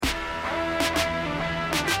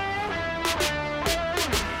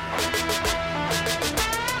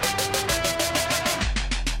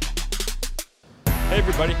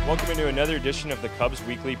everybody. Welcome into another edition of the Cubs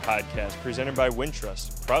Weekly Podcast, presented by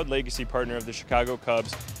Wintrust, proud legacy partner of the Chicago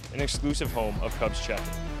Cubs and exclusive home of Cubs Checking.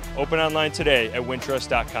 Open online today at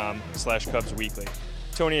wintrust.com/Cubs Weekly.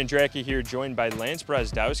 Tony Andracki here, joined by Lance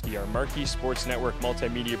Brozdowski, our Marquee Sports Network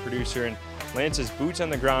multimedia producer. And Lance is boots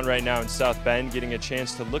on the ground right now in South Bend, getting a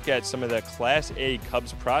chance to look at some of the Class A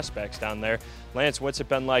Cubs prospects down there. Lance, what's it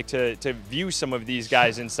been like to view some of these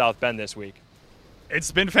guys in South Bend this week? It's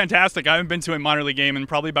been fantastic. I haven't been to a minor league game in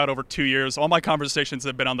probably about over 2 years. All my conversations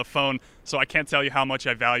have been on the phone, so I can't tell you how much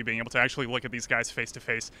I value being able to actually look at these guys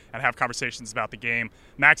face-to-face and have conversations about the game.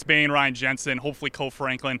 Max Bain, Ryan Jensen, hopefully Cole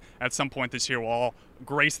Franklin at some point this year will all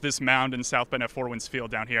grace this mound in South Bend at Four Winds Field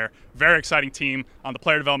down here. Very exciting team on the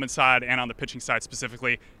player development side and on the pitching side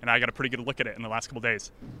specifically, and I got a pretty good look at it in the last couple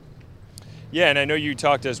days. Yeah, and I know you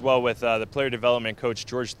talked as well with the player development coach,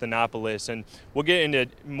 George Thanopoulos, and we'll get into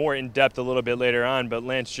more in depth a little bit later on, but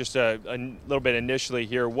Lance, just a little bit initially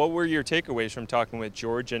here, what were your takeaways from talking with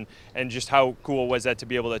George, and just how cool was that to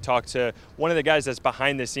be able to talk to one of the guys that's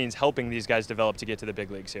behind the scenes helping these guys develop to get to the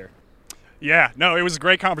big leagues here? Yeah, no, it was a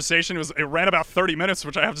great conversation. It ran about 30 minutes,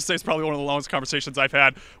 which I have to say is probably one of the longest conversations I've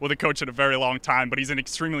had with a coach in a very long time. But he's an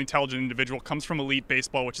extremely intelligent individual, comes from Elite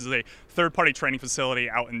Baseball, which is a third-party training facility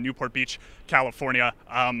out in Newport Beach, California.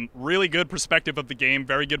 Really good perspective of the game,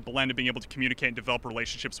 very good blend of being able to communicate and develop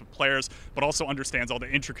relationships with players, but also understands all the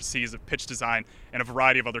intricacies of pitch design and a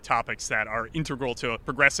variety of other topics that are integral to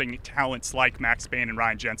progressing talents like Max Bain and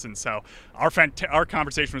Ryan Jensen. So our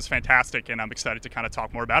conversation was fantastic, and I'm excited to kind of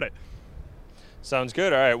talk more about it. Sounds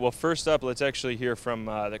good. All right. Well, first up, let's actually hear from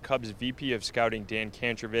the Cubs VP of Scouting, Dan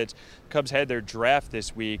Kantrovitz. Cubs had their draft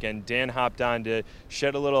this week, and Dan hopped on to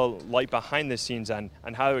shed a little light behind the scenes on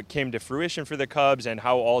how it came to fruition for the Cubs and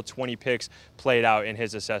how all 20 picks played out in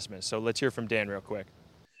his assessment. So let's hear from Dan real quick.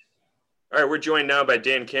 All right. We're joined now by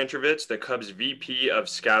Dan Kantrovitz, the Cubs VP of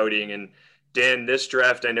Scouting. And Dan, this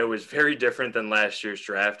draft I know was very different than last year's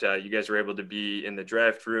draft. You guys were able to be in the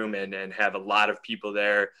draft room and have a lot of people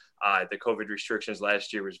there. The COVID restrictions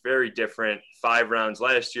last year was very different. 5 rounds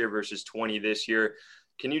last year versus 20 this year.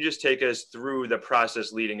 Can you just take us through the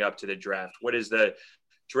process leading up to the draft? What is the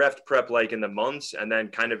draft prep like in the months and then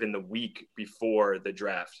kind of in the week before the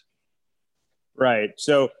draft? Right.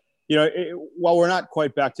 So, while we're not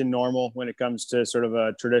quite back to normal when it comes to sort of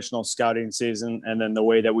a traditional scouting season and then the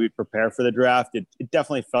way that we prepare for the draft, it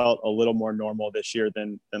definitely felt a little more normal this year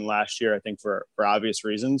than last year, I think for obvious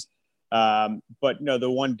reasons. But the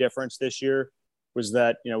one difference this year was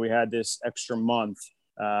that, we had this extra month,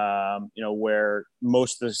 where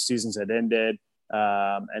most of the seasons had ended.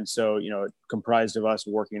 And so, it comprised of us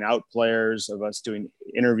working out players, of us doing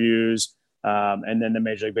interviews, and then the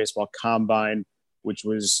Major League Baseball Combine, which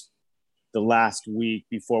was the last week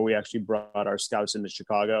before we actually brought our scouts into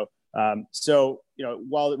Chicago. So,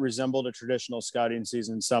 while it resembled a traditional scouting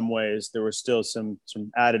season in some ways, there were still some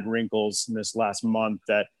added wrinkles in this last month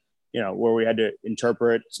that, where we had to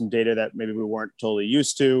interpret some data that maybe we weren't totally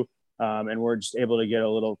used to. And we're just able to get a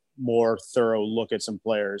little more thorough look at some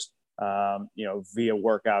players, via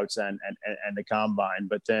workouts and the combine.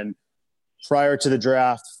 But then prior to the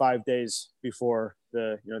draft, 5 days before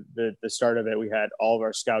the start of it, we had all of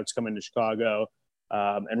our scouts come into Chicago.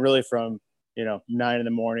 And really from, 9 in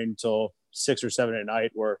the morning until 6 or 7 at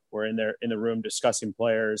night, we're in the room discussing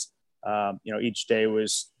players. Each day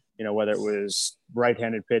was, whether it was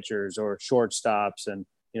right-handed pitchers or shortstops, and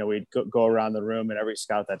we'd go around the room, and every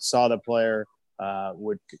scout that saw the player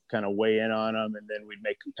would kind of weigh in on them, and then we'd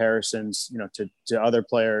make comparisons, to other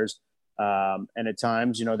players. And at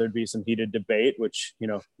times, there'd be some heated debate, which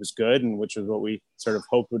was good, and which was what we sort of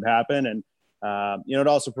hoped would happen. And it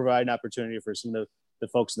also provided an opportunity for some of the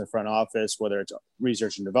folks in the front office, whether it's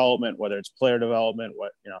research and development, whether it's player development,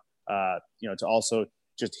 to also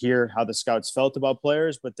just hear how the scouts felt about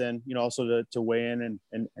players, but then, also to weigh in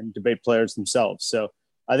and debate players themselves. So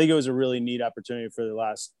I think it was a really neat opportunity for the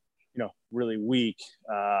last, really week,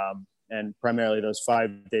 and primarily those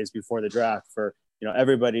 5 days before the draft for,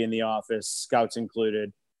 everybody in the office, scouts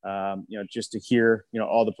included, just to hear,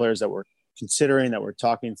 all the players that we're considering, that we're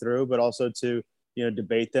talking through, but also to,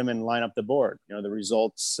 debate them and line up the board. The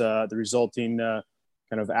results, the resulting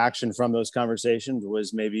kind of action from those conversations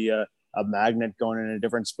was maybe a magnet going in a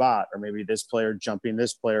different spot, or maybe this player jumping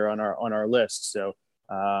this player on our list. So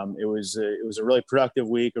it was a really productive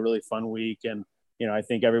week, a really fun week. And, I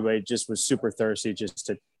think everybody just was super thirsty just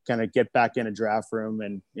to kind of get back in a draft room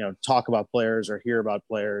and, talk about players or hear about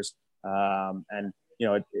players.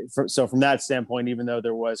 So from that standpoint, even though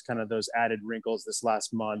there was kind of those added wrinkles this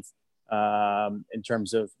last month in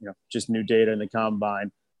terms of, just new data in the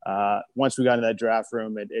combine, once we got into that draft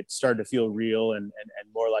room, it started to feel real and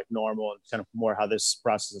more like normal, and kind of more how this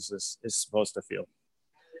process is supposed to feel.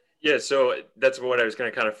 Yeah, so that's what I was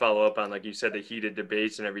going to kind of follow up on. Like you said, the heated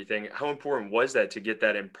debates and everything. How important was that to get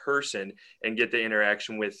that in person and get the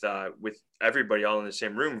interaction with everybody all in the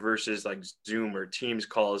same room versus like Zoom or Teams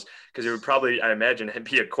calls? Because it would probably, I imagine,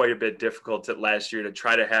 be quite a bit difficult last year to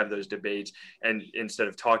try to have those debates and instead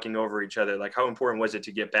of talking over each other. Like, how important was it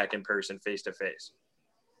to get back in person, face to face?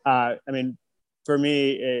 I mean, for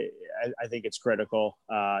me, I think it's critical.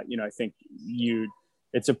 I think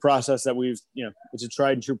it's a process that it's a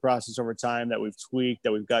tried and true process over time that we've tweaked,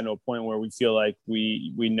 that we've gotten to a point where we feel like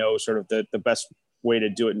we know sort of the best way to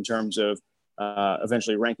do it in terms of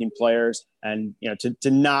eventually ranking players. And,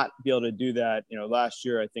 to not be able to do that, last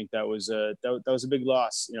year, I think that was a big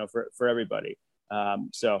loss, for everybody.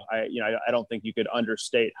 So I don't think you could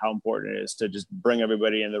understate how important it is to just bring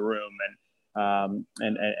everybody in the room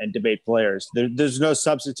and debate players. There's no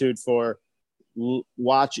substitute for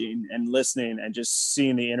watching and listening and just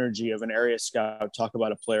seeing the energy of an area scout talk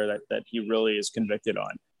about a player that he really is convicted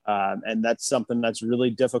on. And that's something that's really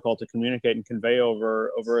difficult to communicate and convey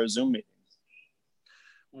over a Zoom meeting.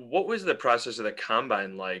 What was the process of the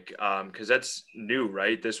combine like? Because that's new,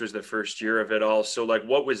 right? This was the first year of it all. So like,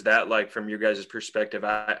 what was that like from your guys' perspective?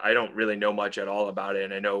 I don't really know much at all about it.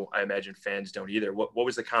 And I imagine fans don't either. What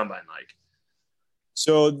was the combine like?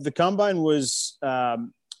 So the combine was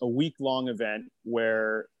a week-long event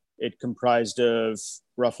where it comprised of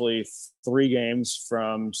roughly 3 games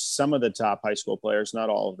from some of the top high school players, not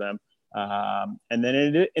all of them. And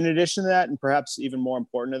then in addition to that, and perhaps even more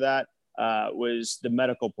important to that, was the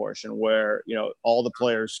medical portion where, all the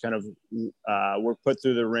players kind of were put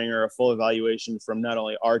through the ringer, a full evaluation from not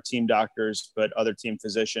only our team doctors, but other team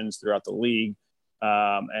physicians throughout the league.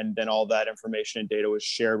 And then all that information and data was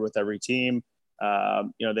shared with every team.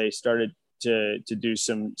 They started to do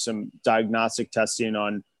some diagnostic testing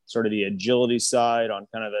on sort of the agility side, on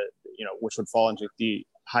kind of which would fall into the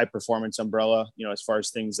high performance umbrella, as far as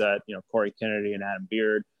things that, Corey Kennedy and Adam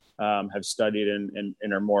Beard have studied and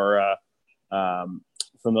are more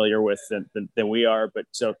familiar with than we are. But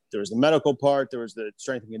so there was the medical part, there was the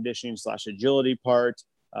strength and conditioning / agility part,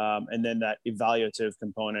 and then that evaluative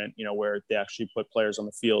component, where they actually put players on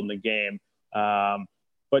the field in the game.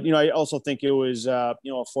 But, I also think it was, a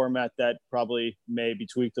format that probably may be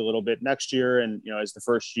tweaked a little bit next year. And, as the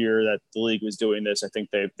first year that the league was doing this, I think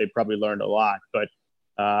they probably learned a lot. But,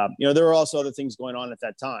 there were also other things going on at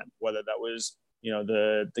that time, whether that was,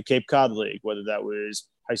 the Cape Cod League, whether that was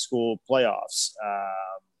high school playoffs.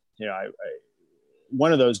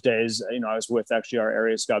 One of those days, I was with actually our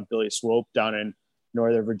area scout, Billy Swope, down in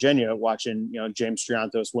Northern Virginia, watching, James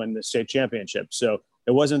Triantos win the state championship. So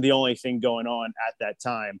it wasn't the only thing going on at that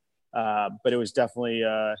time, but it was definitely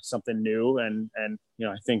something new. And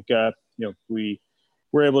I think, we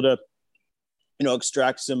were able to,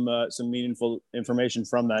 extract some meaningful information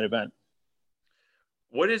from that event.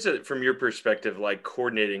 What is it from your perspective, like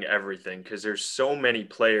coordinating everything? Because there's so many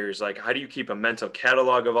players. Like, how do you keep a mental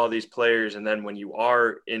catalog of all these players? And then when you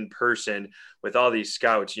are in person with all these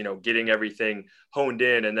scouts, getting everything honed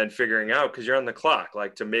in and then figuring out, because you're on the clock,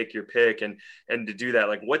 like to make your pick and to do that.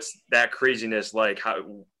 Like, what's that craziness like?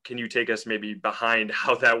 How can you take us maybe behind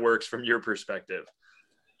how that works from your perspective?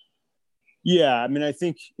 Yeah, I mean, I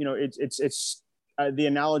think, it's the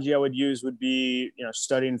analogy I would use would be,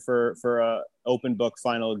 studying for a open book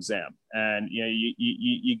final exam. And,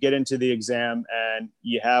 you get into the exam and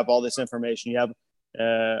you have all this information, you have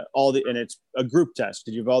and it's a group test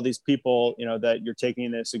because you have all these people, that you're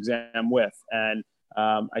taking this exam with. And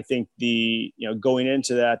I think going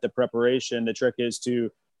into that, the preparation, the trick is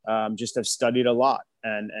to just have studied a lot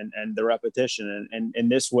and the repetition. And in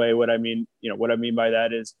this way, what I mean by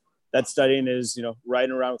that is, that studying is,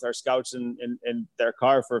 riding around with our scouts in their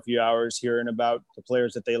car for a few hours, hearing about the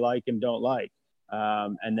players that they like and don't like.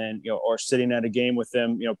 And then, or sitting at a game with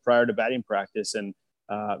them, prior to batting practice and,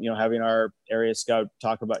 having our area scout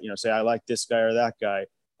talk about, say, I like this guy or that guy.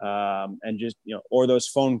 And just, or those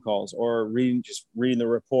phone calls or reading the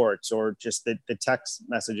reports or just the text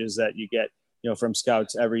messages that you get, from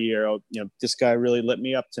scouts every year. Oh, this guy really lit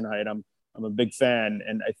me up tonight. I'm a big fan.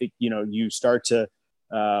 And I think, you start to,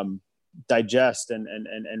 digest and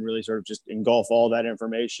really sort of just engulf all that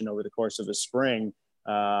information over the course of a spring.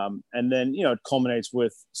 And then, it culminates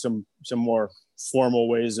with some more formal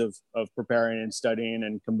ways of preparing and studying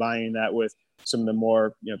and combining that with some of the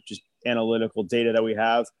more, just analytical data that we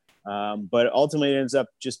have. But ultimately it ends up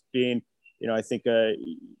just being, I think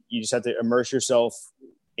you just have to immerse yourself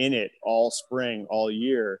in it all spring, all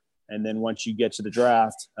year. And then once you get to the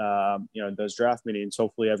draft, those draft meetings,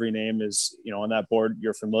 hopefully every name is, on that board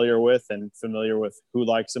you're familiar with who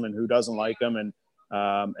likes them and who doesn't like them, and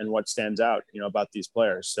what stands out, about these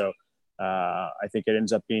players. So I think it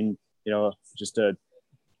ends up being, just a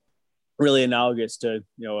really analogous to,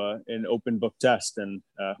 an open book test, and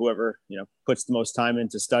whoever, puts the most time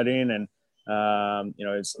into studying and,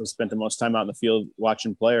 has spent the most time out in the field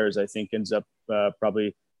watching players, I think ends up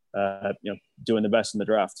probably, doing the best in the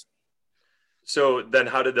draft. So then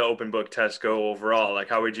how did the open book test go overall? Like,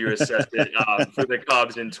 how would you assess it for the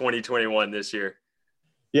Cubs in 2021 this year?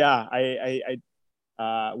 Yeah,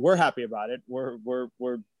 we're happy about it.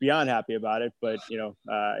 We're beyond happy about it, but,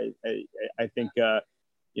 I think,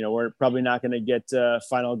 we're probably not going to get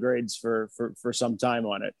final grades for some time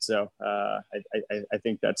on it. So I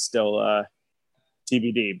think that's still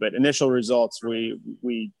TBD, but initial results, we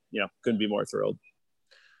couldn't be more thrilled.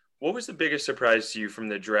 What was the biggest surprise to you from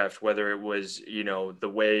the draft, whether it was,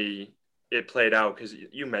 the way it played out? Because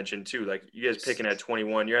you mentioned too, like, you guys picking at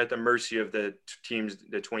 21, you're at the mercy of the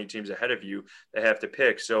 20 teams ahead of you that have to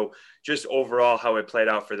pick. So just overall how it played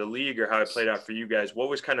out for the league, or how it played out for you guys, what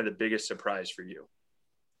was kind of the biggest surprise for you?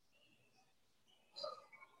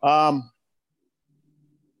 I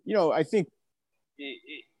think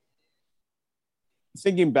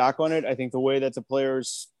thinking back on it, I think the way that the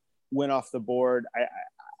players went off the board,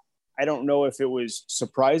 I don't know if it was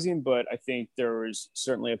surprising, but I think there was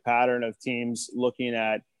certainly a pattern of teams looking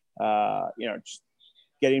at, just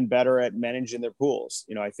getting better at managing their pools.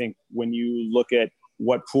 I think when you look at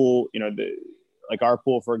what pool, like our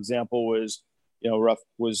pool, for example, was,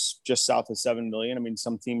 was just south of 7 million. I mean,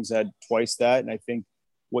 some teams had twice that. And I think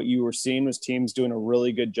what you were seeing was teams doing a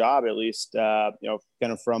really good job, at least, kind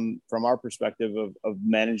of from our perspective of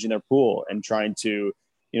managing their pool and trying to,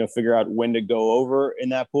 figure out when to go over in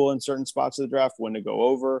that pool in certain spots of the draft, when to go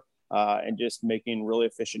over, and just making really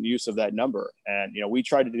efficient use of that number. And, we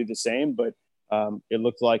tried to do the same, but it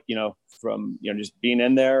looked like, from, just being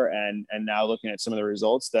in there and now looking at some of the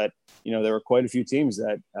results that, there were quite a few teams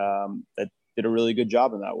that did a really good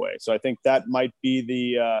job in that way. So I think that might be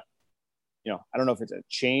the, I don't know if it's a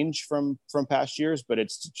change from past years, but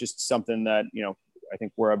it's just something that, I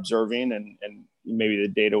think we're observing, and maybe the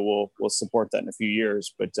data will support that in a few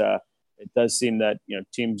years. But it does seem that,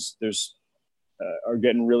 teams are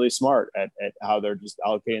getting really smart at how they're just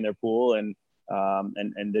allocating their pool and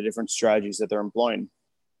the different strategies that they're employing.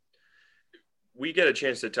 We get a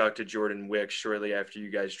chance to talk to Jordan Wicks shortly after you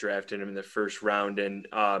guys drafted him in the first round. And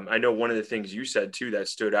I know one of the things you said too that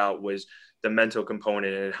stood out was the mental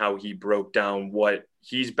component and how he broke down what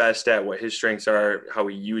he's best at, what his strengths are, how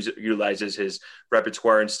he utilizes his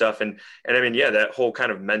repertoire and stuff. And I mean, yeah, that whole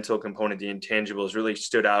kind of mental component, the intangibles, really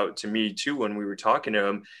stood out to me too when we were talking to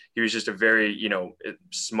him. He was just a very,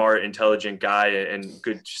 smart, intelligent guy and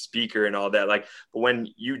good speaker and all that. Like, but when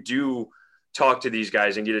you do talk to these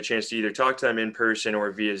guys and get a chance to either talk to them in person or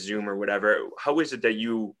via Zoom or whatever, how is it that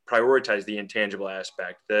you prioritize the intangible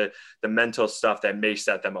aspect, the mental stuff that may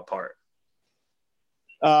set them apart?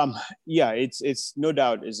 Yeah, it's no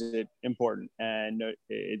doubt is it important, and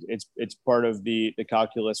it's part of the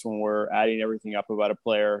calculus when we're adding everything up about a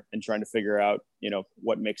player and trying to figure out,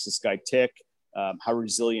 what makes this guy tick, how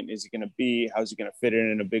resilient is he going to be, how's he going to fit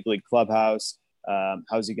in a big league clubhouse,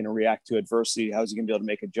 how's he going to react to adversity, how's he going to be able to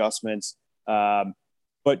make adjustments.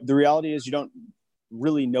 But the reality is you don't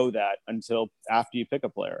really know that until after you pick a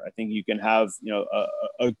player. I think you can have,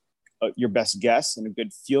 your best guess and a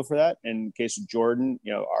good feel for that. In the case of Jordan,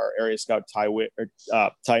 our area scout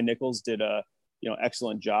Ty Nichols did a,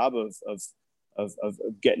 excellent job of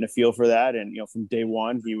getting a feel for that. And, from day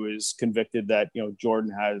one, he was convicted that,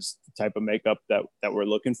 Jordan has the type of makeup that we're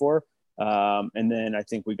looking for. And then I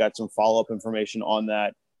think we got some follow-up information on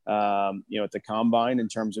that, at the combine, in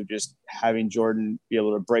terms of just having Jordan be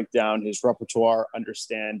able to break down his repertoire,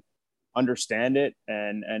 understand it,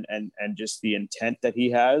 and just the intent that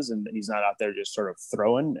he has, and that he's not out there just sort of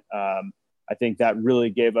throwing. I think that really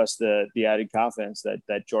gave us the added confidence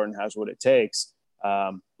that Jordan has what it takes.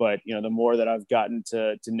 But the more that I've gotten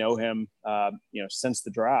to know him, since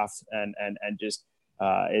the draft, and just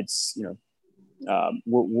it's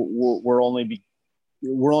we're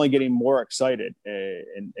only getting more excited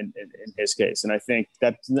in his case. And I think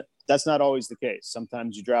that's not always the case.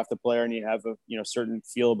 Sometimes you draft a player and you have a certain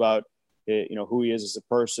feel about who he is as a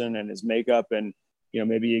person and his makeup, and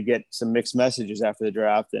maybe you get some mixed messages after the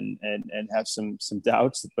draft and have some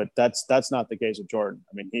doubts. But that's not the case with Jordan.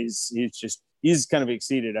 I mean, he's kind of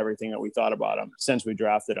exceeded everything that we thought about him since we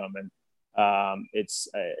drafted him, and it's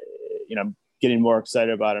I'm getting more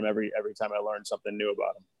excited about him every time I learn something new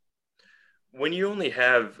about him. When you only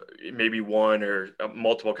have maybe one or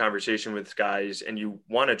multiple conversation with guys and you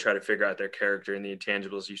want to try to figure out their character and the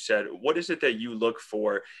intangibles you said, what is it that you look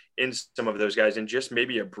for in some of those guys, and just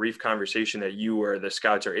maybe a brief conversation that you or the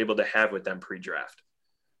scouts are able to have with them pre-draft?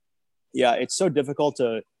 Yeah, it's so difficult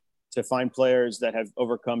to find players that have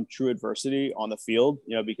overcome true adversity on the field,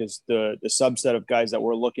 because the subset of guys that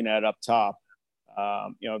we're looking at up top,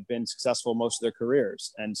 have been successful most of their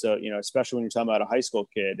careers. And so, especially when you're talking about a high school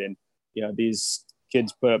kid, and these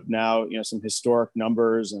kids put up now, some historic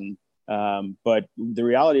numbers, and but the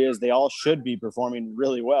reality is they all should be performing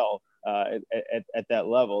really well at that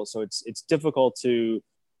level. So it's difficult to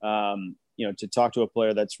to talk to a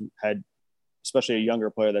player that's had, especially a younger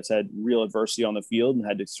player that's had real adversity on the field and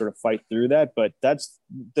had to sort of fight through that. But that's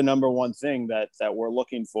the number one thing that we're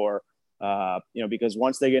looking for, because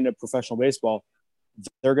once they get into professional baseball,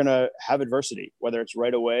 they're going to have adversity, whether it's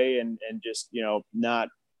right away and just, not,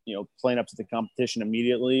 playing up to the competition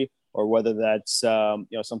immediately, or whether that's,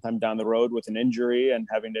 sometime down the road with an injury and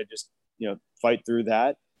having to just, fight through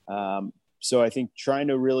that. So I think trying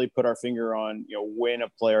to really put our finger on, when a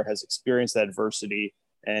player has experienced that adversity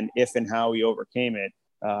and if and how he overcame it,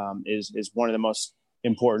 is one of the most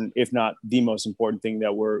important, if not the most important thing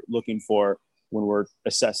that we're looking for when we're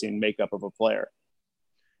assessing makeup of a player.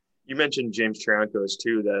 You mentioned James Triancos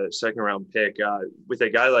too, the second round pick. With a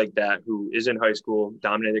guy like that who is in high school,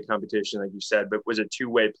 dominated competition, like you said, but was a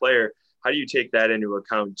two-way player, how do you take that into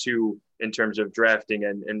account too in terms of drafting?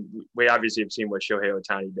 And we obviously have seen what Shohei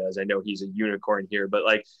Ohtani does. I know he's a unicorn here, but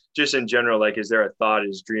like just in general, like is there a thought,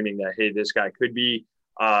 is dreaming that, hey, this guy could be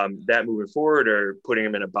that moving forward, or putting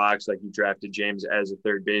him in a box like you drafted James as a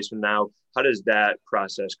third baseman now? How does that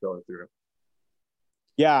process go through?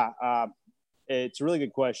 Yeah, it's a really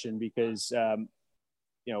good question because,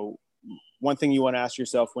 one thing you want to ask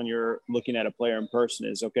yourself when you're looking at a player in person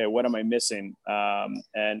is, okay, what am I missing?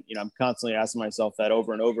 And, I'm constantly asking myself that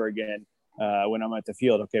over and over again when I'm at the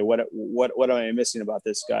field. Okay, what am I missing about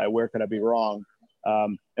this guy? Where could I be wrong?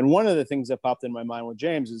 And one of the things that popped in my mind with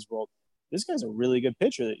James is, well, this guy's a really good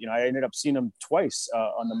pitcher. That I ended up seeing him twice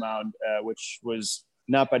on the mound, which was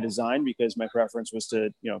not by design, because my preference was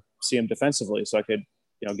to see him defensively so I could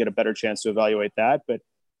get a better chance to evaluate that. But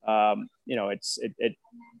it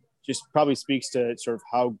just probably speaks to sort of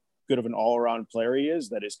how good of an all-around player he is,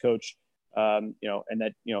 that his coach, and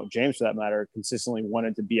that James, for that matter, consistently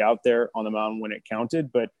wanted to be out there on the mound when it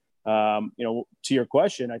counted. But to your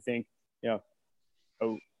question, I think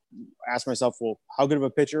ask myself, well, how good of a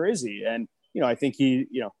pitcher is he? And, I think he,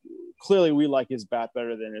 clearly we like his bat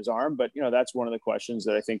better than his arm, but, that's one of the questions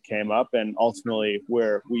that I think came up, and ultimately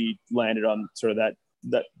where we landed on sort of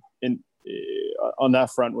on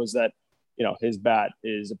that front was that, his bat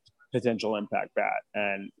is a potential impact bat.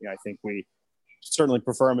 And, I think we certainly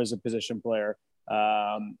prefer him as a position player.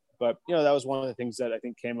 But, that was one of the things that I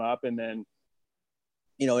think came up. And then,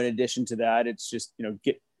 in addition to that, it's just,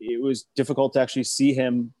 it was difficult to actually see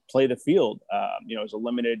him play the field. It was a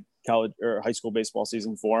limited college or high school baseball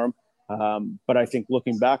season for him. But I think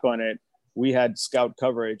looking back on it, we had scout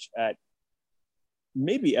coverage at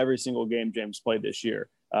maybe every single game James played this year,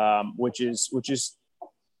 which is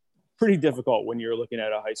pretty difficult when you're looking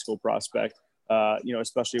at a high school prospect,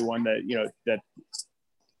 especially one that,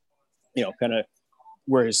 kind of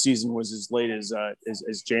where his season was as late as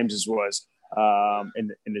James's was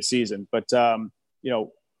in the season. But,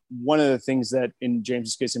 one of the things that in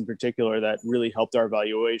James's case in particular that really helped our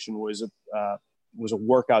evaluation was a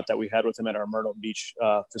workout that we had with him at our Myrtle Beach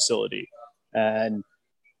facility. And,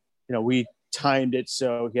 we timed it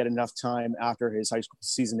so he had enough time after his high school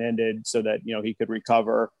season ended so that, he could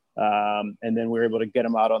recover. And then we were able to get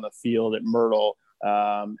him out on the field at Myrtle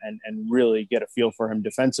and really get a feel for him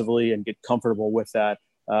defensively and get comfortable with that.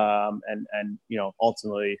 And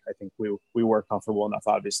ultimately, I think we were comfortable enough,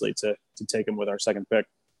 obviously, to take him with our second pick.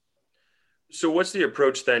 So what's the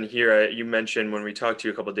approach then here? You mentioned when we talked to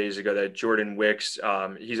you a couple of days ago that Jordan Wicks,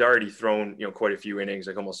 he's already thrown quite a few innings,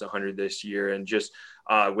 like almost 100 this year, and just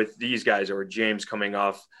with these guys, or James coming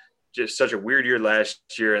off just such a weird year last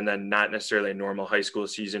year and then not necessarily a normal high school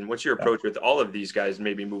season. What's your approach with all of these guys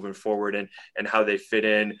maybe moving forward and how they fit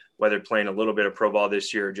in, whether playing a little bit of pro ball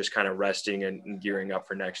this year or just kind of resting and gearing up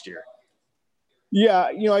for next year? Yeah,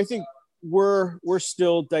 I think we're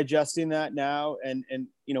still digesting that now, and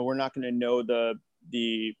we're not going to know the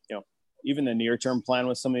even the near term plan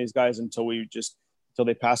with some of these guys until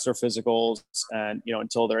they pass their physicals and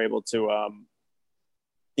until they're able to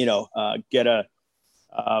get a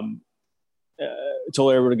until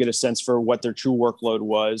they're able to get a sense for what their true workload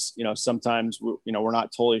was. Sometimes we're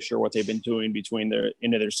not totally sure what they've been doing between their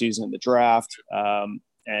end of their season and the draft,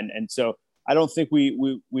 and so I don't think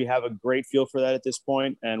we have a great feel for that at this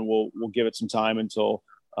point, and we'll give it some time until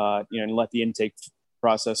and let the intake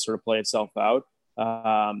process sort of play itself out.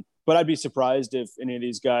 But I'd be surprised if any of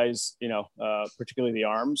these guys, particularly the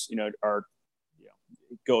arms, are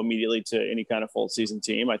go immediately to any kind of full season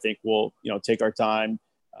team. I think we'll take our time,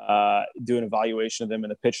 do an evaluation of them in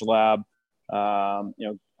the pitch lab.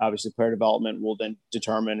 Obviously player development will then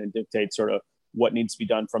determine and dictate sort of what needs to be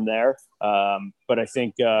done from there. But I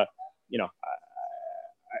think, I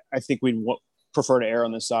think we'd prefer to err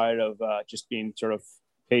on the side of just being sort of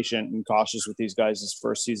patient and cautious with these guys this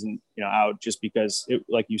first season, out, just because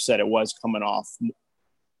like you said, it was coming off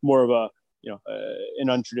more of an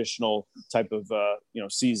untraditional type of,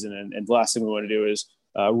 season. And the last thing we want to do is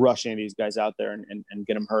rush any of these guys out there and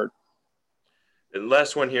get them hurt.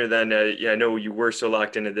 Last one here then. I know you were so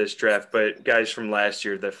locked into this draft, but guys from last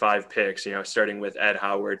year, the 5 picks, starting with Ed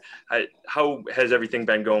Howard, how has everything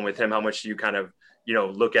been going with him? How much do you kind of,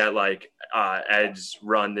 look at like Ed's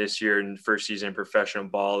run this year in first season in professional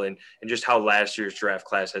ball and just how last year's draft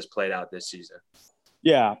class has played out this season?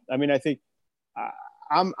 Yeah. I mean, I think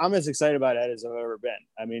I'm as excited about Ed as I've ever been.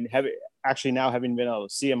 I mean, having been able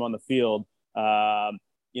to see him on the field,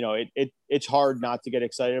 it's hard not to get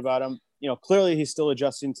excited about him. Clearly he's still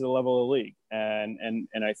adjusting to the level of the league. And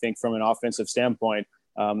I think from an offensive standpoint,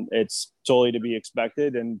 it's totally to be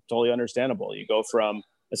expected and totally understandable. You go from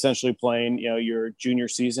essentially playing, your junior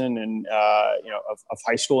season and, of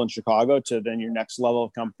high school in Chicago to then your next level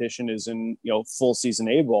of competition is in, full season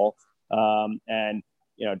A ball. But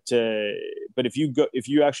if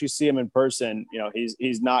you actually see him in person,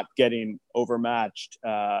 he's not getting overmatched.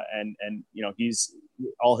 And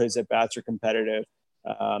all his at bats are competitive.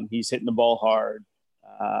 He's hitting the ball hard.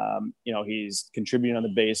 He's contributing on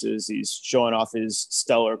the bases. He's showing off his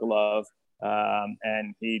stellar glove.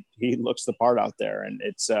 And he looks the part out there. And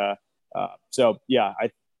it's, I'm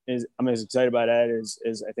as excited about Ed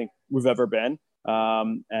as I think we've ever been.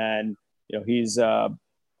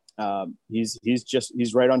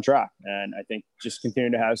 He's right on track. And I think just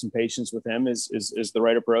continuing to have some patience with him is the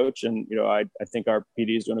right approach. And, I think our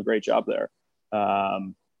PD is doing a great job there.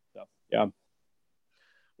 Yeah.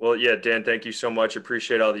 Well, yeah, Dan, thank you so much.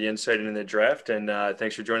 Appreciate all the insight into the draft, and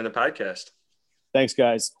thanks for joining the podcast. Thanks,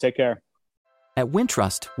 guys. Take care. At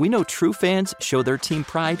Wintrust, we know true fans show their team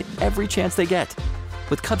pride every chance they get.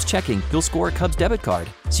 With Cubs Checking, you'll score a Cubs debit card,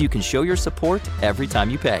 so you can show your support every time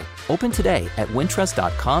you pay. Open today at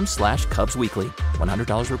wintrust.com/Cubs Weekly.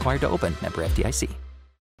 $100 required to open. Member FDIC.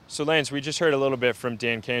 So, Lance, we just heard a little bit from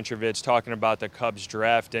Dan Kantrovitz talking about the Cubs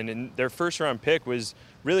draft, and their first-round pick was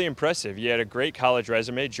really impressive. He had a great college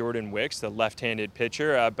resume, Jordan Wicks, the left-handed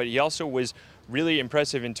pitcher, but he also was really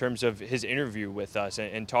impressive in terms of his interview with us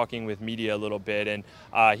and talking with media a little bit. And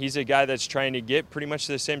he's a guy that's trying to get pretty much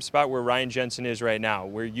to the same spot where Ryan Jensen is right now,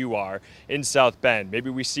 where you are in South Bend. Maybe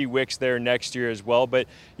we see Wicks there next year as well. But,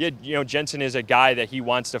 yeah, Jensen is a guy that he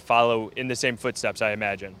wants to follow in the same footsteps, I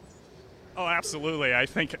imagine. Oh, absolutely. I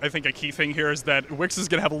think a key thing here is that Wicks is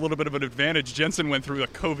going to have a little bit of an advantage. Jensen went through a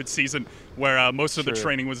COVID season where most of the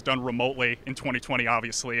training was done remotely in 2020,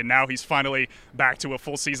 obviously, and now he's finally back to a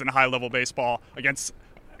full season high-level baseball against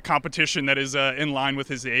competition that is in line with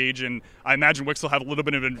his age, and I imagine Wicks will have a little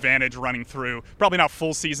bit of an advantage running through, probably not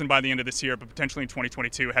full season by the end of this year, but potentially in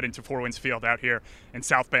 2022 heading to Four Winds Field out here in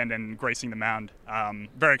South Bend and gracing the mound.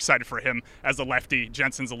 Very excited for him as a lefty.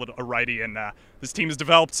 Jensen's a righty, and this team has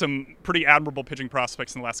developed some pretty admirable pitching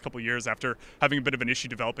prospects in the last couple of years after having a bit of an issue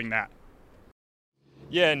developing that.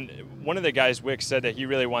 Yeah, and one of the guys Wicks said that he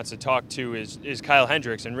really wants to talk to is Kyle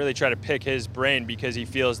Hendricks and really try to pick his brain because he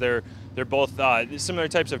feels they're both similar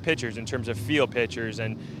types of pitchers in terms of feel pitchers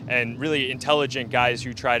and really intelligent guys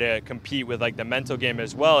who try to compete with like the mental game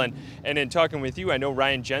as well. And in talking with you, I know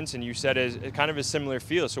Ryan Jensen, you said is kind of a similar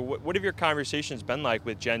feel. So what have your conversations been like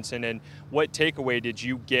with Jensen, and what takeaway did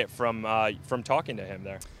you get from talking to him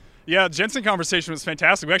there? Yeah, Jensen conversation was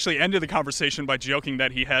fantastic. We actually ended the conversation by joking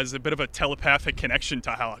that he has a bit of a telepathic connection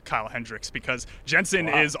to Kyle Hendricks because Jensen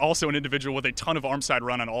is also an individual with a ton of arm side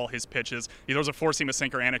run on all his pitches. He throws a four-seam, a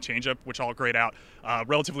sinker, and a changeup, which all grade out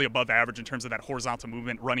relatively above average in terms of that horizontal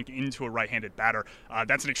movement running into a right-handed batter.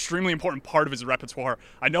 That's an extremely important part of his repertoire.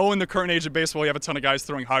 I know in the current age of baseball, you have a ton of guys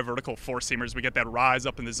throwing high vertical four-seamers. We get that rise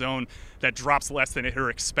up in the zone that drops less than a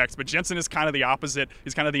hitter expects, but Jensen is kind of the opposite.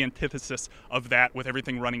 He's kind of the antithesis of that with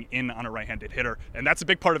everything running in on a right-handed hitter, and that's a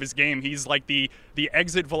big part of his game. He's like the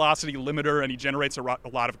exit velocity limiter, and he generates a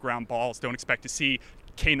lot of ground balls. Don't expect to see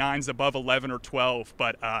K9s above 11 or 12,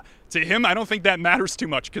 but to him, I don't think that matters too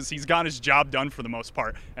much because he's got his job done for the most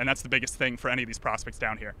part, and that's the biggest thing for any of these prospects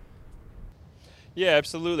down here. Yeah,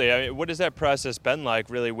 absolutely. I mean, what has that process been like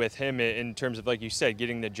really with him in terms of, like you said,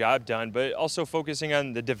 getting the job done, but also focusing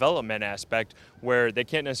on the development aspect where they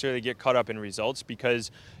can't necessarily get caught up in results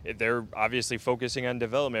because they're obviously focusing on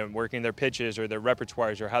development, working their pitches or their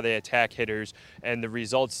repertoires or how they attack hitters, and the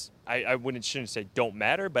results shouldn't say don't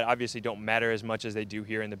matter, but obviously don't matter as much as they do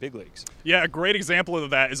here in the big leagues. Yeah, a great example of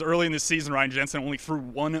that is early in the season, Ryan Jensen only threw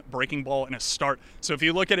one breaking ball in a start. So if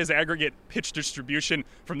you look at his aggregate pitch distribution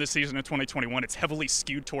from this season in 2021, it's heavily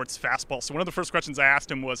skewed towards fastball. So one of the first questions I asked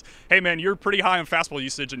him was, hey man, you're pretty high on fastball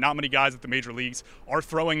usage and not many guys at the major leagues are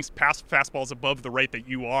throwing past fastballs above the rate that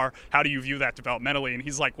you are. How do you view that developmentally? And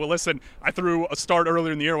he's like, well, listen, I threw a start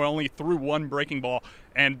earlier in the year where I only threw one breaking ball.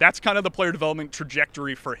 And that's kind of the player development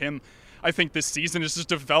trajectory for him. I think this season is just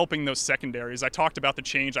developing those secondaries. I talked about the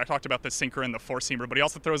change. I talked about the sinker and the four-seamer, but he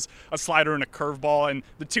also throws a slider and a curveball. And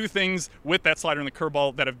the two things with that slider and the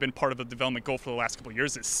curveball that have been part of the development goal for the last couple of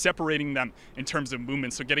years is separating them in terms of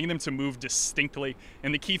movement, so getting them to move distinctly.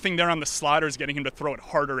 And the key thing there on the slider is getting him to throw it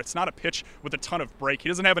harder. It's not a pitch with a ton of break. He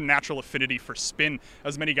doesn't have a natural affinity for spin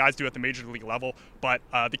as many guys do at the major league level, but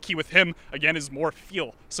the key with him, again, is more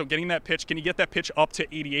feel. So getting that pitch, can you get that pitch up to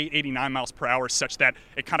 88, 89 miles per hour such that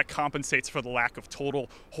it kind of compensates for the lack of total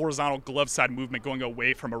horizontal glove side movement going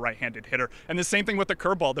away from a right-handed hitter. And the same thing with the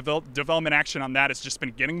curveball. Development action on that has just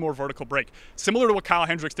been getting more vertical break, similar to what Kyle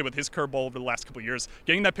Hendricks did with his curveball over the last couple of years,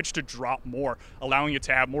 getting that pitch to drop more, allowing it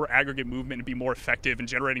to have more aggregate movement and be more effective in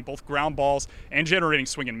generating both ground balls and generating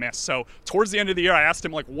swing and miss. So towards the end of the year, I asked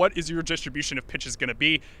him, like, what is your distribution of pitches going to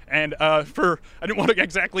be? And I didn't want to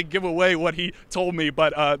exactly give away what he told me,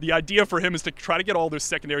 but the idea for him is to try to get all those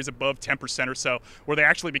secondaries above 10% or so, where they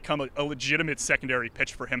actually become a legitimate secondary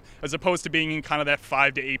pitch for him, as opposed to being in kind of that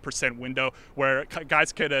 5 to 8% window where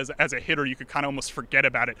guys could, as a hitter, you could kind of almost forget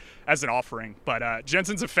about it as an offering. But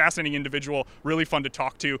Jensen's a fascinating individual, really fun to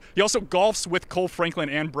talk to. He also golfs with Cole Franklin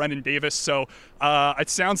and Brendan Davis, so it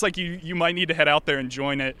sounds like you might need to head out there and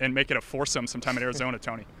join it and make it a foursome sometime in Arizona,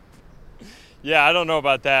 Tony. Yeah, I don't know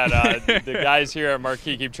about that. The guys here at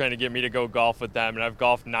Marquee keep trying to get me to go golf with them, and I've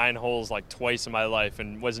golfed 9 holes like twice in my life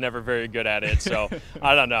and was never very good at it. So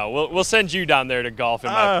I don't know. We'll send you down there to golf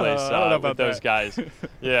in my place with those guys.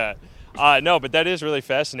 Yeah. No, but that is really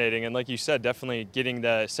fascinating. And like you said, definitely getting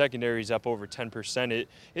the secondaries up over 10%,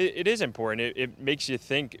 it is important. It makes you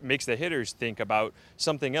think, makes the hitters think about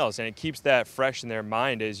something else, and it keeps that fresh in their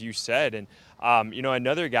mind, as you said. And,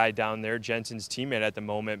 another guy down there, Jensen's teammate at the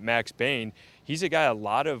moment, Max Bain, he's a guy a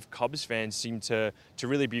lot of Cubs fans seem to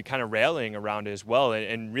really be kind of rallying around as well,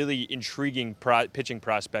 and really intriguing pitching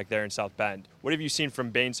prospect there in South Bend. What have you seen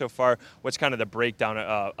from Bain so far? What's kind of the breakdown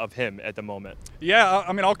of him at the moment? Yeah,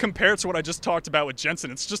 I mean, I'll compare it to what I just talked about with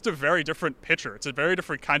Jensen. It's just a very different pitcher. It's a very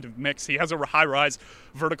different kind of mix. He has a high-rise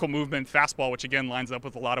vertical movement fastball, which again lines up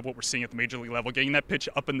with a lot of what we're seeing at the major league level. Getting that pitch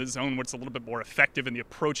up in the zone where it's a little bit more effective, and the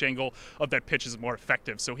approach angle of that pitch is more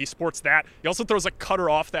effective. So he sports that. He also throws a cutter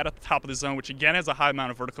off that at the top of the zone, which again has a high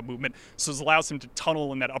amount of vertical movement, so it allows him to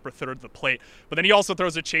tunnel in that upper third of the plate. But then he also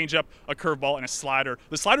throws a changeup, a curveball, and a slider.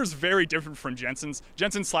 The slider is very different from Jensen's.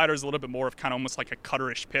 Jensen's slider is a little bit more of kind of almost like a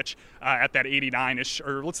cutter-ish pitch at that 89-ish,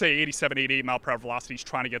 or let's say 87, 88 mile per hour velocity. He's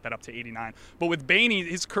trying to get that up to 89. But with Bain,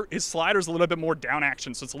 his slider is a little bit more down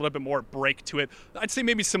action, so it's a little bit more break to it. I'd say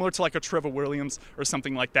maybe similar to like a Trevor Williams or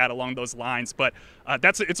something like that along those lines. But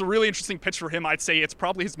it's a really interesting pitch for him. I'd say it's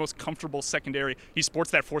probably his most comfortable secondary. He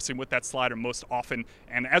sports that four-seam with that slider most often.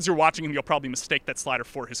 And as you're watching him, you'll probably mistake that slider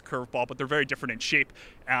for his curveball, but they're very different in shape.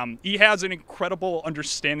 He has an incredible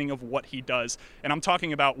understanding of what he does. And I'm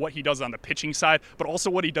talking about what he does on the pitching side, but also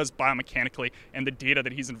what he does biomechanically and the data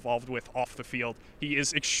that he's involved with off the field. He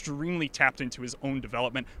is extremely tapped into his own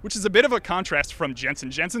development, which is a bit of a contrast from Jensen.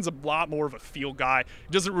 Jensen's a lot more of a feel guy.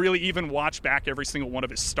 He doesn't really even watch back every single one of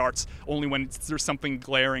his starts, only when there's something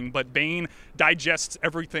glaring. But Bain digests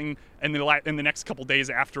everything in the next couple days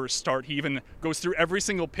after a start. He even goes through every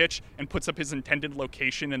single pitch and puts up his intended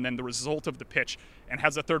location and then the result of the pitch, and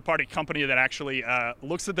has a third-party company that actually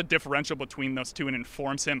looks at the differential between those two and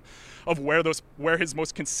informs him of where his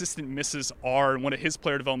most consistent misses are. And one of his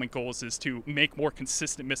player development goals is to make more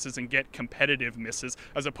consistent misses and get competitive misses,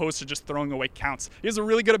 as opposed to just throwing away counts. He has a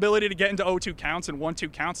really good ability to get into 0-2 counts and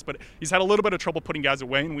 1-2 counts, but he's had a little bit of trouble putting guys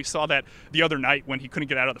away, and we saw that the other night when he couldn't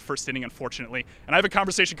get out of the first inning, unfortunately. And I have a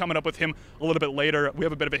conversation coming up with him a little bit later. We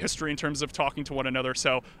have a bit of a history in terms of talking to one another,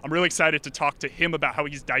 so I'm really excited to talk to him about how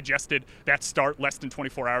he's digested that start less than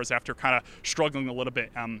 24 hours after kind of struggling a little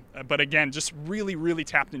bit. But again, just really, really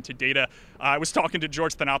tapped into data. I was talking to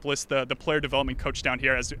George Thanopoulos, the player development coach down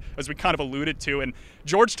here, as we kind of alluded to, and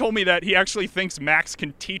George told me that he actually thinks Max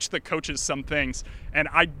can teach the coaches some things. And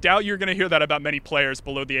I doubt you're going to hear that about many players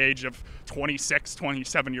below the age of 26,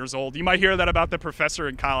 27 years old. You might hear that about the professor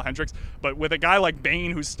and Kyle Hendricks, but with a guy like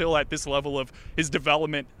Bane who's still at this level of his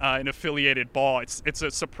development in affiliated ball, it's a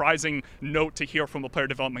surprising note to hear from a player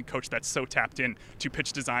development coach that's so tapped in to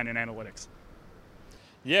pitch design and analytics.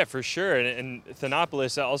 Yeah, for sure. And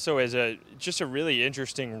Thanopoulos also has just a really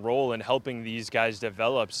interesting role in helping these guys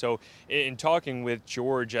develop. So in talking with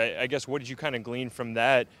George, I guess what did you kind of glean from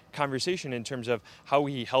that conversation in terms of how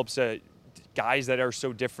he helps guys that are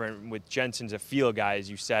so different? With Jensen's a feel guy, as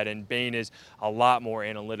you said, and Bane is a lot more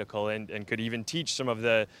analytical and could even teach some of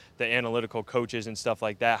the analytical coaches and stuff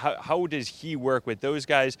like that. How does he work with those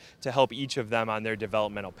guys to help each of them on their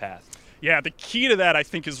developmental path? Yeah, the key to that, I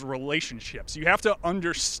think, is relationships. You have to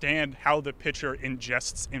understand how the pitcher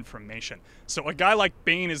ingests information. So a guy like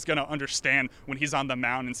Bane is going to understand when he's on the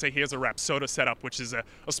mound and say he has a Rapsodo setup, which is a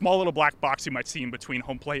small little black box you might see in between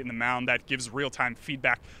home plate and the mound that gives real-time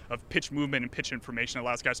feedback of pitch movement and pitch information. It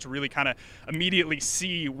allows guys to really kind of immediately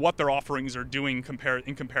see what their offerings are doing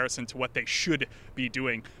in comparison to what they should be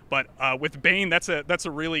doing. But with Bane, that's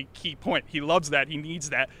a really key point. He loves that. He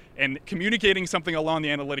needs that. And communicating something along the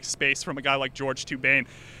analytics space from a guy like George to Bane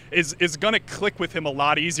is going to click with him a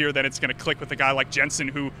lot easier than it's going to click with a guy like Jensen,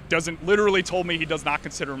 who literally told me he does not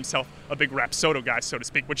consider himself a big Rapsodo guy, so to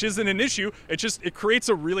speak, which isn't an issue. It creates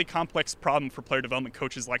a really complex problem for player development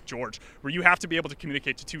coaches like George, where you have to be able to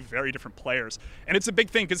communicate to two very different players. And it's a big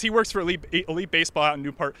thing because he works for Elite Baseball out in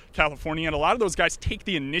Newport, California, and a lot of those guys take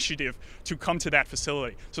the initiative to come to that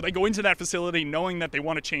facility. So they go into that facility knowing that they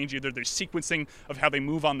want to change either their sequencing of how they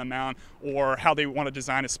move on the mound or how they want to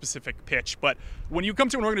design a specific pitch. But when you come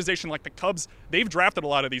to an organization like the Cubs, they've drafted a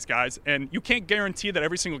lot of these guys, and you can't guarantee that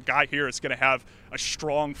every single guy here is going to have a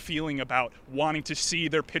strong feeling about wanting to see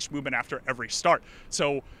their pitch movement after every start.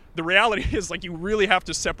 So the reality is, like, you really have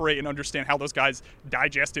to separate and understand how those guys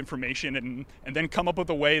digest information and then come up with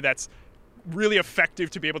a way that's really effective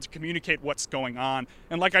to be able to communicate what's going on.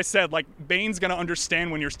 And like I said, like, Bane's going to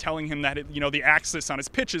understand when you're telling him that the axis on his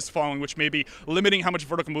pitch is falling, which may be limiting how much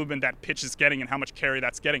vertical movement that pitch is getting and how much carry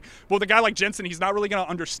that's getting. But with a guy like Jensen, he's not really going to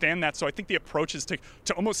understand that. So I think the approach is to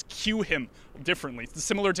almost cue him differently. It's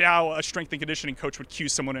similar to how a strength and conditioning coach would cue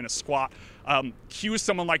someone in a squat. Cue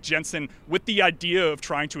someone like Jensen with the idea of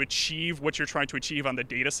trying to achieve what you're trying to achieve on the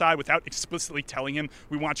data side without explicitly telling him,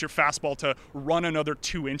 we want your fastball to run another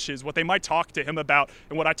 2 inches. What they might talk to him about,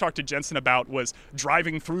 and what I talked to Jensen about, was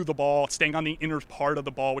driving through the ball, staying on the inner part of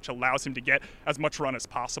the ball, which allows him to get as much run as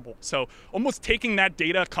possible. So almost taking that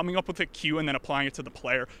data, coming up with a cue, and then applying it to the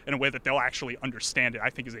player in a way that they'll actually understand it, I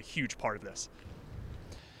think is a huge part of this.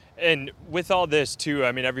 And with all this, too,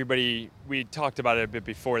 I mean, everybody, we talked about it a bit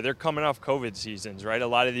before, they're coming off COVID seasons, right? A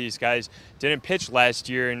lot of these guys didn't pitch last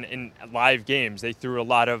year in live games. They threw a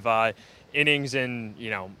lot of innings in,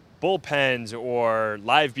 bullpens or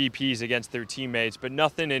live BPs against their teammates, but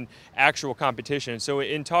nothing in actual competition. So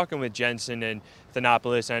in talking with Jensen and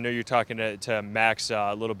Thanopoulos, I know you're talking to Max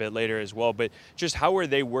a little bit later as well, but just how are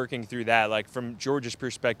they working through that? Like, from George's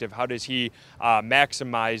perspective, how does he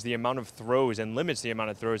maximize the amount of throws and limits the amount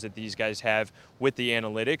of throws that these guys have with the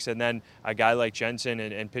analytics? And then a guy like Jensen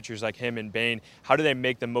and pitchers like him and Bane, how do they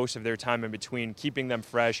make the most of their time in between, keeping them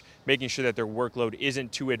fresh, making sure that their workload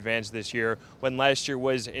isn't too advanced this year, when last year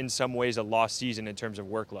was in some ways a lost season in terms of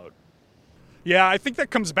workload? Yeah, I think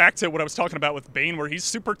that comes back to what I was talking about with Bane, where he's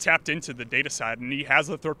super tapped into the data side, and he has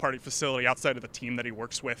a third-party facility outside of the team that he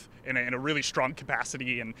works with in a really strong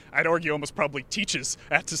capacity, and I'd argue almost probably teaches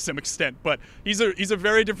that to some extent. But he's a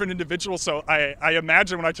very different individual, so I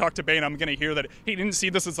imagine when I talk to Bane, I'm going to hear that he didn't see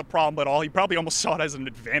this as a problem at all. He probably almost saw it as an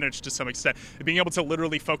advantage to some extent, being able to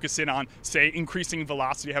literally focus in on, say, increasing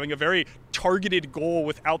velocity, having a very targeted goal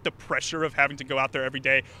without the pressure of having to go out there every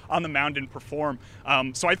day on the mound and perform.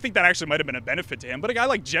 So I think that actually might have been a benefit to him. But a guy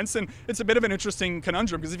like Jensen, it's a bit of an interesting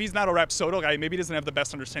conundrum, because if he's not a Rapsodo guy, maybe he doesn't have the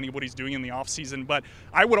best understanding of what he's doing in the offseason. But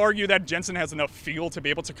I would argue that Jensen has enough feel to be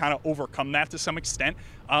able to kind of overcome that to some extent.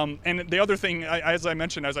 And the other thing, as I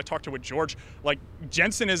mentioned, as I talked to with George, like,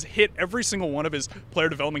 Jensen has hit every single one of his player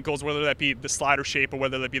development goals, whether that be the slider shape or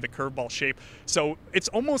whether that be the curveball shape. So it's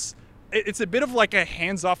a bit of like a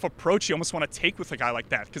hands-off approach you almost want to take with a guy like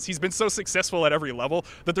that, because he's been so successful at every level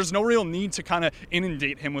that there's no real need to kind of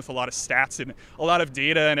inundate him with a lot of stats and a lot of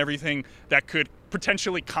data and everything that could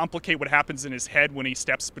potentially complicate what happens in his head when he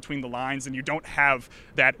steps between the lines, and you don't have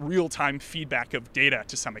that real-time feedback of data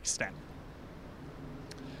to some extent.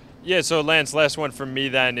 Yeah, so Lance, last one from me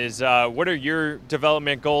then is what are your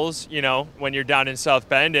development goals, when you're down in South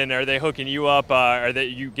Bend, and are they hooking you up? Are they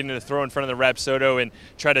you getting to throw in front of the Rapsodo and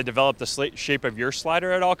try to develop the shape of your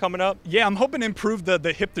slider at all coming up? Yeah, I'm hoping to improve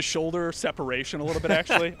the hip to shoulder separation a little bit,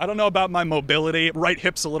 actually. I don't know about my mobility. Right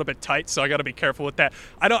hip's a little bit tight, so I got to be careful with that.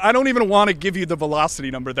 I don't even want to give you the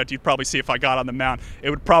velocity number that you'd probably see if I got on the mound.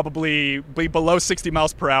 It would probably be below 60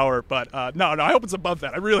 miles per hour, but no, I hope it's above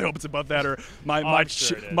that. I really hope it's above that, or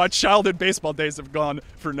my childhood baseball days have gone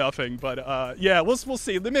for nothing. But yeah, we'll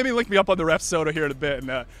see. Maybe link me up on the Rapsodo here in a bit,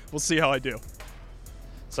 and we'll see how I do.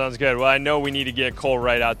 Sounds good. Well, I know we need to get Cole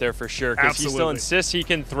Wright out there for sure, because he still insists he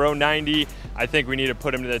can throw 90. I think we need to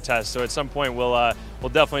put him to the test. So at some point we'll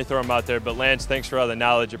definitely throw him out there. But Lance, thanks for all the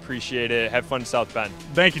knowledge. Appreciate it. Have fun in South Bend.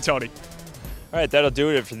 Thank you, Tony. All right, that'll do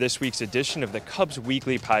it for this week's edition of the Cubs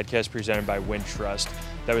Weekly Podcast presented by Wintrust.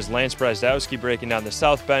 That was Lance Brazdowski breaking down the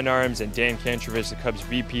South Bend Arms, and Dan Kantrovitz, the Cubs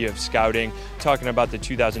VP of Scouting, talking about the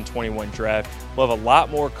 2021 draft. We'll have a lot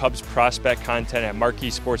more Cubs prospect content at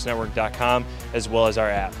MarqueeSportsNetwork.com, as well as our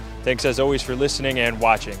app. Thanks as always for listening and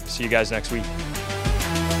watching. See you guys next week.